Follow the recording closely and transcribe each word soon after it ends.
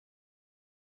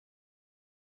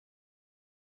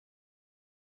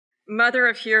Mother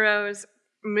of heroes,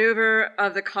 mover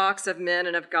of the cocks of men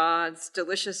and of gods,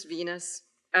 delicious Venus,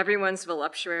 everyone's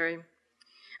voluptuary.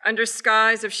 Under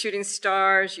skies of shooting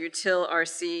stars, you till our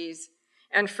seas,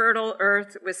 and fertile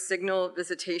earth with signal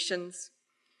visitations.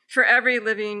 For every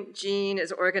living gene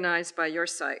is organized by your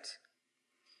sight.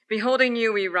 Beholding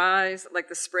you, we rise like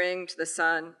the spring to the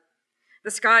sun.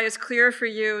 The sky is clear for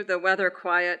you, the weather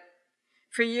quiet.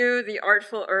 For you, the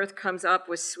artful earth comes up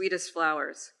with sweetest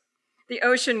flowers. The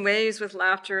ocean waves with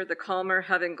laughter, the calmer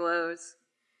heaven glows.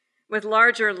 With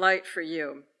larger light for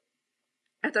you.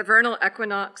 At the vernal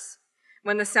equinox,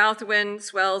 when the south wind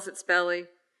swells its belly,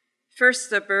 first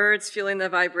the birds, feeling the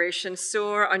vibration,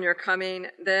 soar on your coming,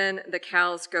 then the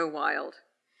cows go wild,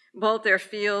 bolt their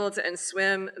fields and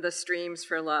swim the streams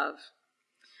for love.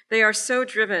 They are so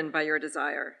driven by your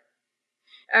desire.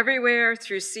 Everywhere,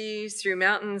 through seas, through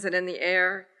mountains, and in the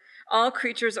air, all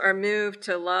creatures are moved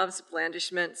to love's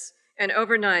blandishments, and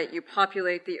overnight you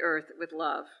populate the earth with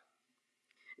love.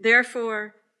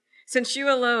 Therefore, since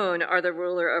you alone are the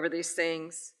ruler over these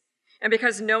things, and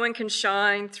because no one can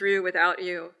shine through without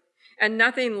you, and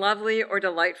nothing lovely or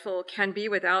delightful can be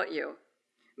without you,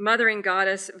 Mothering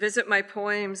Goddess, visit my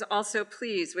poems also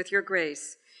please with your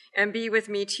grace, and be with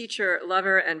me teacher,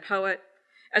 lover, and poet,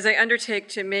 as I undertake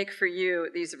to make for you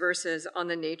these verses on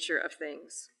the nature of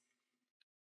things.